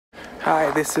Hi,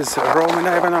 this is Roman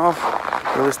Ivanov,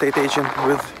 real estate agent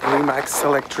with Remax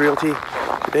Select Realty.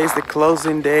 Today is the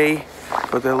closing day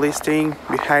for the listing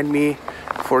behind me,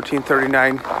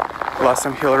 1439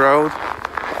 Blossom Hill Road,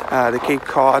 the Cape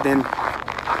Cod in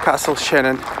Castle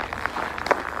Shannon.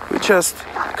 We just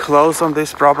closed on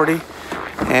this property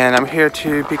and I'm here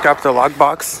to pick up the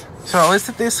lockbox. So I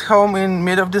listed this home in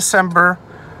mid of December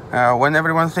when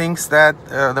everyone thinks that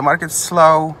the market's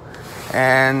slow,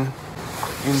 and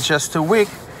in just a week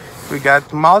we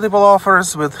got multiple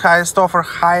offers with highest offer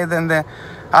higher than the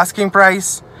asking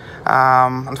price.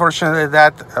 Unfortunately,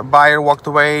 that buyer walked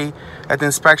away at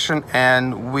inspection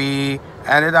and we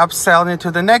ended up selling it to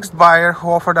the next buyer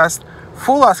who offered us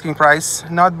full asking price.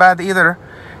 Not bad either.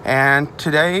 And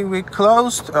today we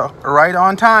closed right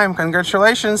on time.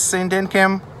 Congratulations, Cindy and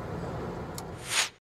Kim.